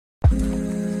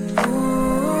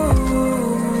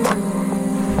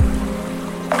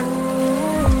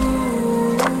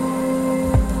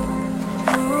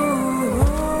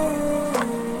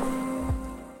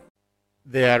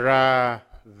There are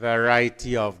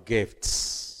variety of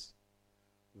gifts,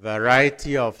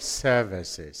 variety of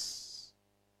services.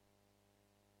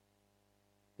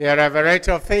 There are a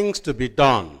variety of things to be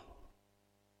done.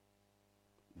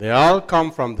 They all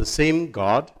come from the same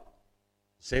God,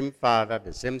 the same Father,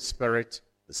 the same Spirit,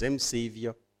 the same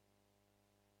Savior,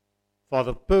 for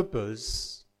the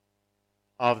purpose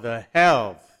of the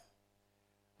health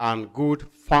and good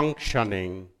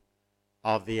functioning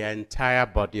of the entire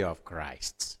body of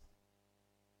Christ.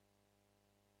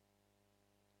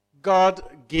 God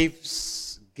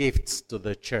gives gifts to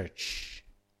the church,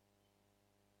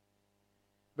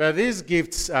 but these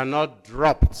gifts are not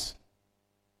dropped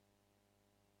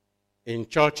in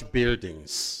church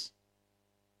buildings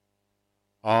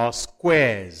or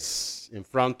squares in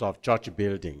front of church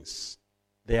buildings.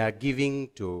 They are given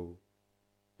to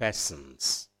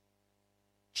persons,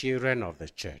 children of the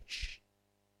church.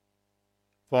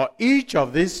 For each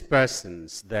of these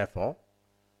persons, therefore,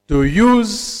 to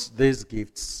use these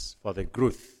gifts for the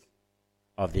growth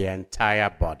of the entire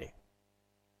body.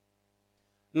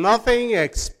 Nothing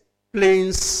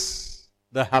explains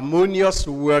the harmonious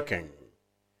working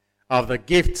of the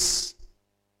gifts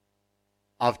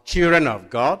of children of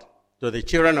God to the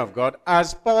children of God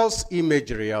as Paul's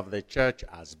imagery of the church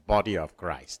as body of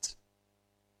Christ.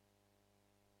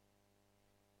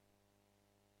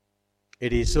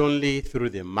 It is only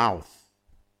through the mouth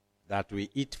that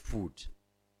we eat food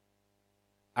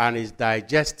and is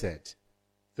digested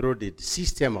through the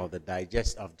system of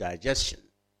digestion.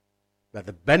 But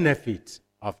the benefit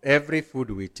of every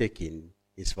food we take in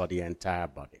is for the entire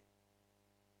body.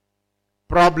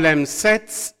 Problem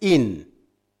sets in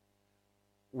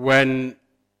when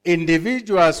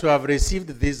individuals who have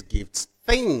received these gifts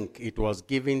think it was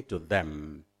given to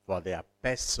them for their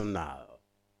personal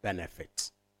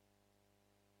benefit.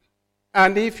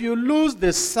 And if you lose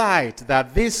the sight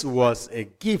that this was a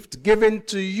gift given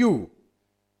to you,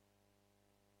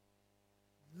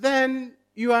 then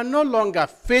you are no longer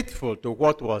faithful to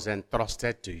what was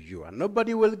entrusted to you, and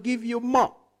nobody will give you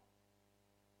more.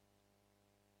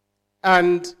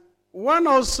 And one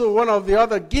of the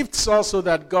other gifts also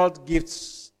that God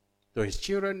gives to his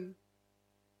children,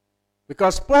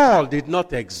 because Paul did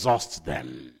not exhaust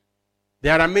them.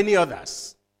 There are many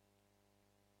others.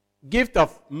 Gift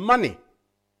of money.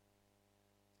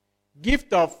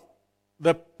 Gift of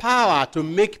the power to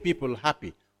make people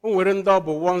happy.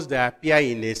 Once they appear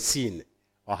in a scene,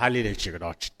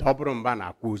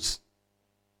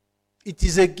 it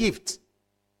is a gift.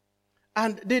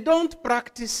 And they don't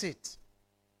practice it.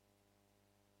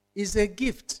 It's a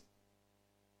gift.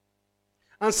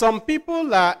 And some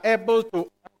people are able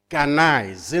to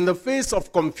organize in the face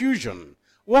of confusion.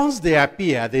 Once they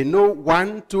appear, they know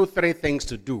 1, 2, 3 things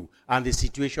to do, and the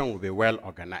situation will be well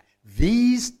organized.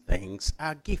 These things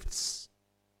are gifts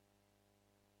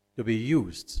to be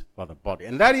used for the body.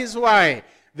 And that is why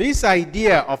this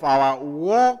idea of our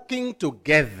walking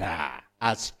together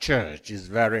as church is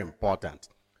very important.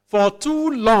 For too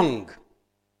long,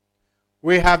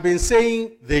 we have been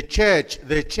saying the church,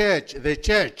 the church, the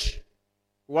church.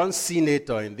 One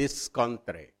senator in this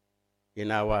country, in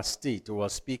our state,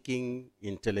 was speaking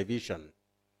in television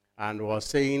and was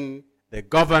saying the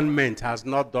government has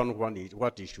not done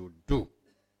what it should do.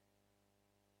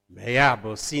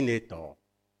 Mayabo senator,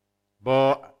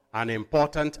 but an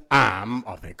important arm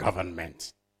of the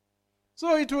government.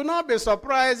 So it will not be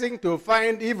surprising to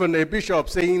find even a bishop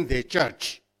saying the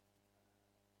church.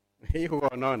 He will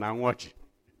not and watch.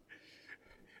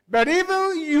 But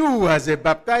even you as a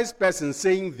baptized person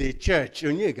saying the church,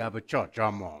 you have a church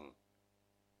among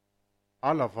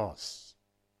all of us.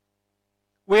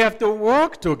 We have to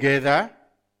work together,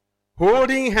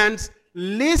 holding hands,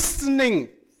 listening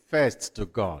first to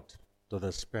God, to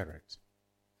the Spirit,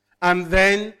 and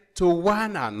then to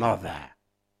one another,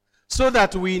 so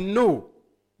that we know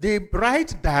the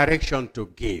right direction to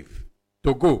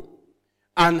go,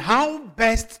 and how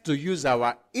best to use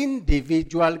our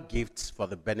individual gifts for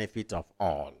the benefit of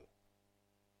all.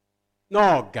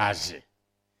 No gaji.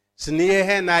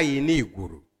 Sinihe na yini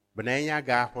guru. Benenya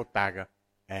ga hotaga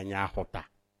enya hota.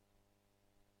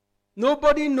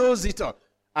 Nobody knows it all.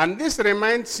 And this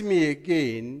reminds me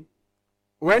again,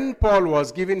 when Paul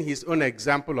was giving his own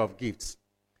example of gifts,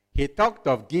 he talked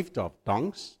of gift of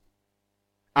tongues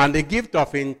and the gift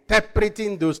of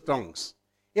interpreting those tongues.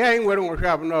 Yeah, in where we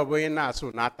have no way na so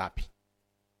na tapi.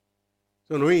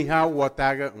 So no in how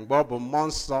water ngbobo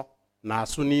monster na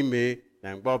so ni me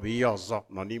na ngbobo yozo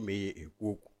no ni me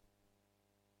ekwoku.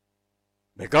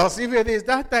 Because if it is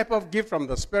that type of gift from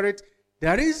the Spirit,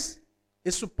 there is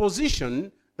a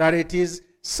supposition that it is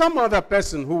some other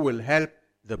person who will help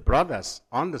the brothers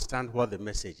understand what the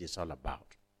message is all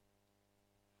about.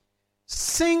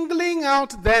 Singling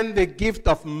out then the gift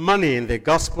of money in the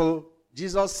gospel,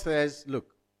 Jesus says,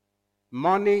 look,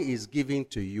 money is given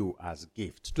to you as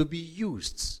gift to be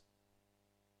used.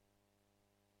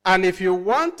 And if you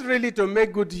want really to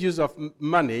make good use of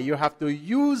money, you have to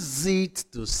use it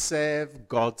to serve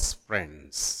God's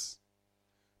friends.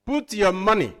 Put your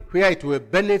money where it will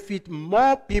benefit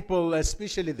more people,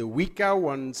 especially the weaker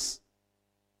ones,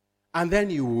 and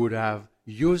then you would have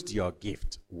used your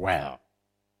gift well.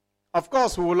 Of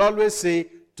course, we will always say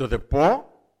to the poor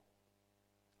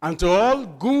and to all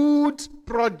good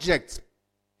projects,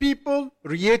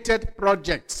 people-related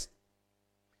projects.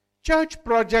 Church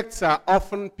projects are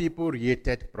often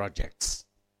people-related projects.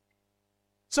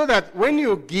 So that when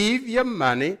you give your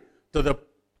money to the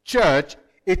church,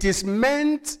 it is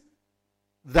meant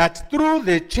that through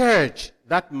the church,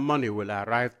 that money will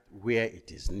arrive where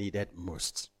it is needed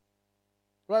most.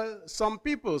 Well, some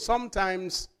people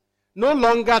sometimes no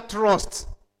longer trust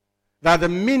that the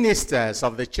ministers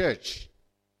of the church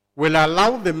will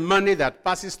allow the money that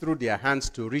passes through their hands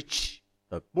to reach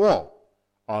the poor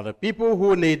or the people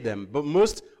who need them, but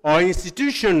most or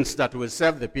institutions that will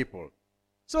serve the people.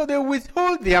 So they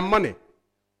withhold their money.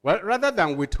 Well, rather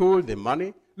than withhold the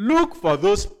money, look for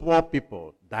those poor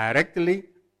people directly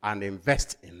and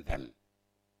invest in them.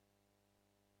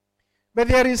 But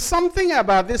there is something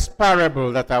about this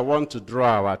parable that I want to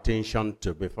draw our attention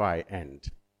to before I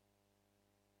end.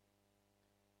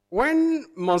 When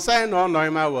Monsignor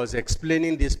Neumann was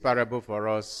explaining this parable for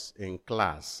us in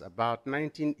class about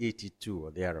 1982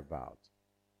 or thereabout,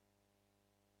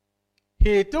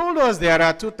 he told us there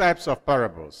are two types of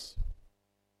parables.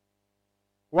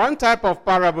 One type of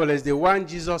parable is the one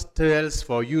Jesus tells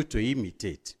for you to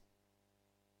imitate.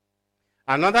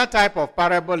 Another type of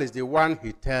parable is the one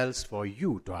he tells for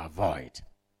you to avoid.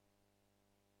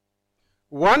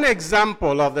 One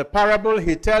example of the parable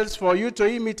he tells for you to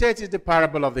imitate is the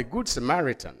parable of the Good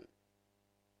Samaritan.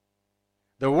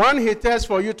 The one he tells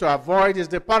for you to avoid is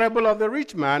the parable of the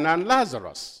rich man and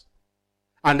Lazarus.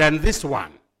 And then this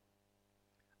one.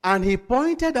 And he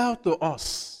pointed out to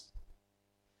us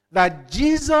that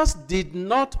Jesus did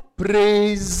not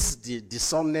praise the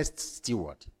dishonest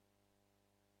steward.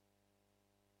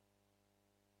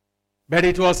 But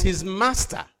it was his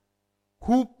master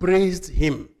who praised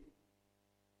him.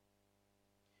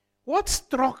 What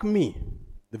struck me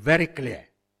very clear,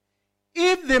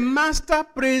 if the master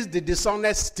praised the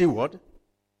dishonest steward,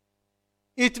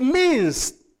 it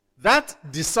means that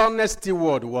dishonest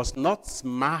steward was not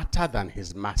smarter than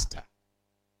his master.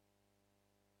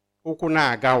 He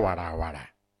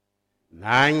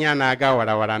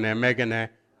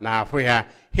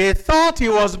thought he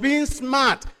was being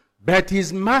smart, but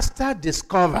his master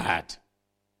discovered.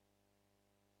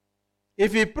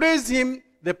 If he praised him,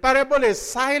 the parable is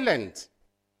silent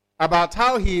about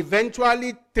how he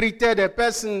eventually treated a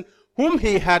person whom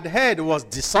he had heard was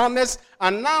dishonest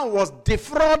and now was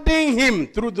defrauding him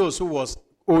through those who was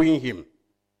owing him.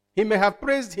 He may have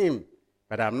praised him,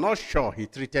 but I'm not sure he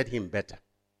treated him better.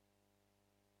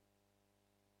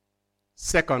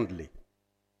 Secondly,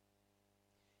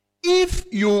 if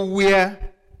you were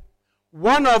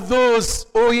one of those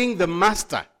owing the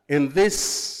master in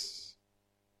this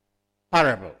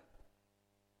parable,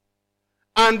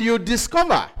 and you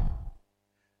discover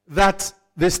that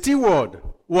the steward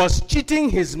was cheating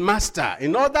his master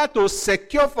in order to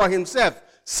secure for himself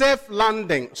soft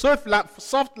landing,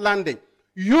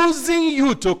 using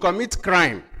you to commit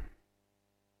crime,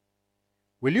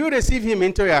 will you receive him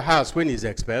into your house when he's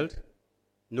expelled?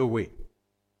 No way.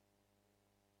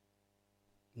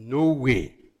 No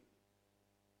way.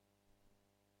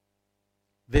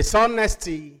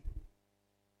 Dishonesty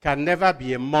can never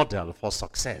be a model for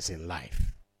success in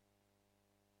life.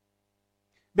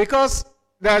 Because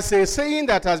there's a saying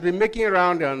that has been making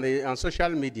around on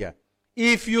social media.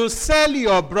 If you sell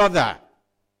your brother,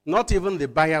 not even the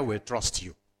buyer will trust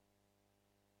you.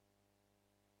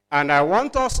 And I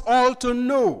want us all to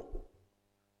know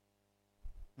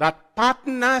that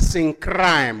partners in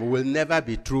crime will never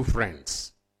be true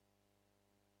friends.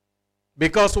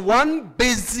 Because one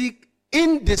basic,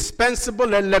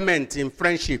 indispensable element in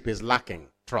friendship is lacking: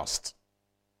 trust.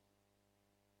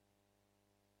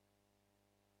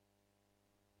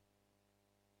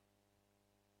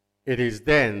 It is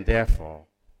then, therefore,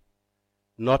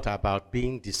 not about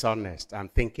being dishonest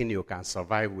and thinking you can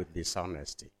survive with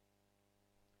dishonesty.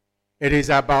 It is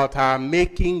about our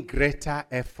making greater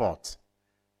effort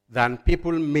than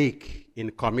people make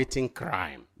in committing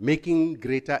crime, making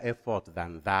greater effort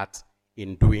than that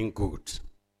in doing good.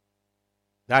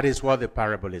 That is what the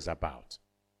parable is about.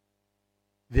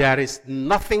 there is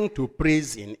nothing to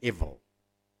praise in evil.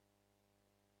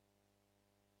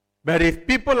 But if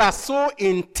people are so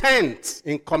intent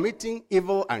in committing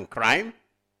evil and crime,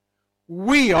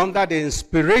 we, under the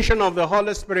inspiration of the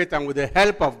Holy Spirit and with the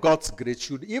help of God's grace,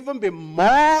 should even be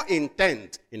more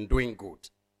intent in doing good.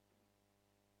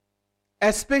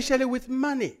 Especially with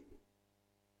money.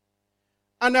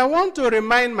 And I want to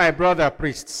remind my brother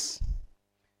priests,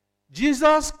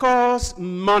 Jesus calls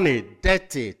money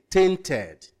dirty,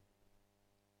 tainted.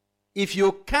 If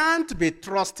you can't be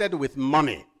trusted with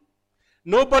money,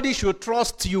 nobody should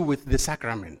trust you with the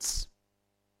sacraments.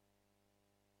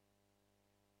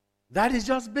 That is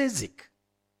just basic.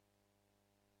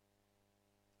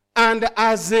 And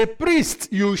as a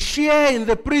priest, you share in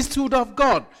the priesthood of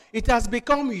God. It has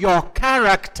become your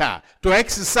character to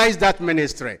exercise that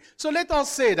ministry. So let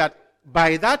us say that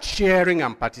by that sharing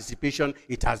and participation,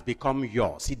 it has become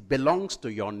yours. It belongs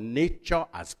to your nature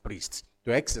as priests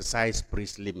to exercise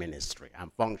priestly ministry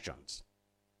and functions.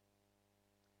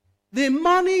 The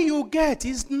money you get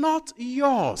is not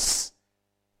yours.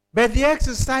 But the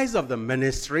exercise of the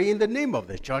ministry in the name of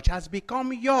the church has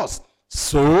become yours.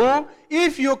 So,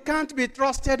 if you can't be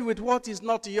trusted with what is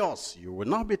not yours, you will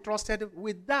not be trusted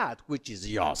with that which is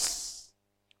yours.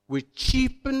 We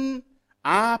cheapen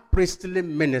our priestly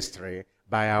ministry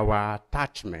by our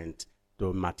attachment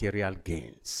to material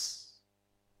gains.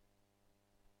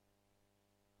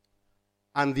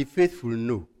 And the faithful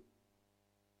know.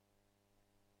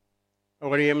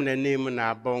 Long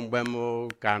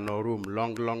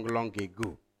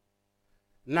ago.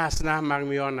 Nasna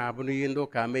magmiona bunuindo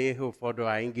kame ho fodo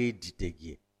a inge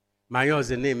ditegi. Mayo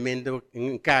zene mendo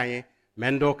nkaye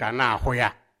mendo kana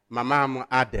hoya. Mama mu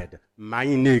added my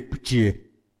ne kuchie.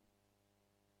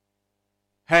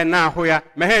 He na hoya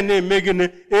me he ne megine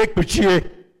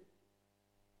ekuchie.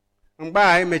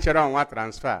 Mba I mechara on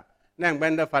transfer. Na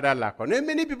ngbenda father lako.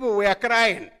 Many people were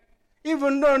crying.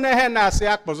 Even though ne he na se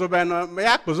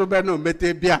akpozobeno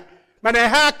mete bia. But they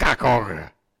ha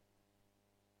kakore.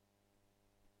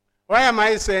 Why am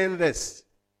I saying this?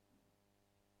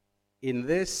 In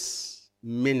this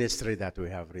ministry that we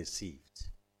have received,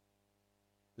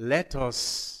 let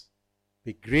us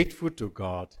be grateful to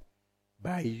God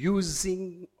by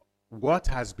using what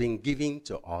has been given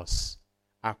to us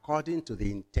according to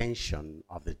the intention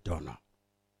of the donor.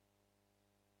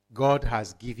 God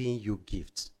has given you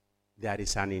gifts. There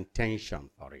is an intention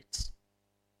for it.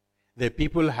 The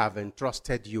people have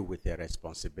entrusted you with a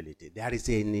responsibility. There is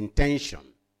an intention.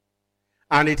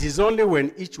 And it is only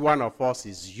when each one of us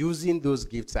is using those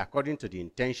gifts according to the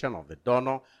intention of the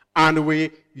donor, and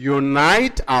we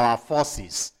unite our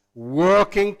forces,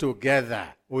 working together,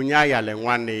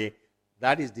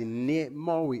 that is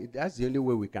that's the only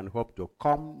way we can hope to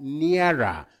come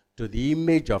nearer to the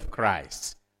image of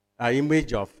Christ, an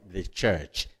image of the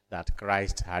church that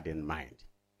Christ had in mind.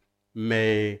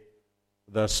 May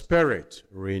the Spirit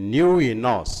renew in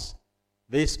us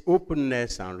this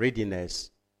openness and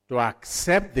readiness to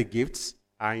accept the gifts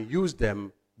and use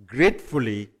them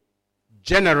gratefully,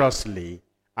 generously,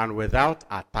 and without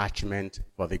attachment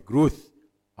for the growth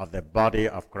of the body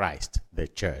of Christ, the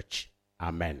church.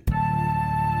 Amen.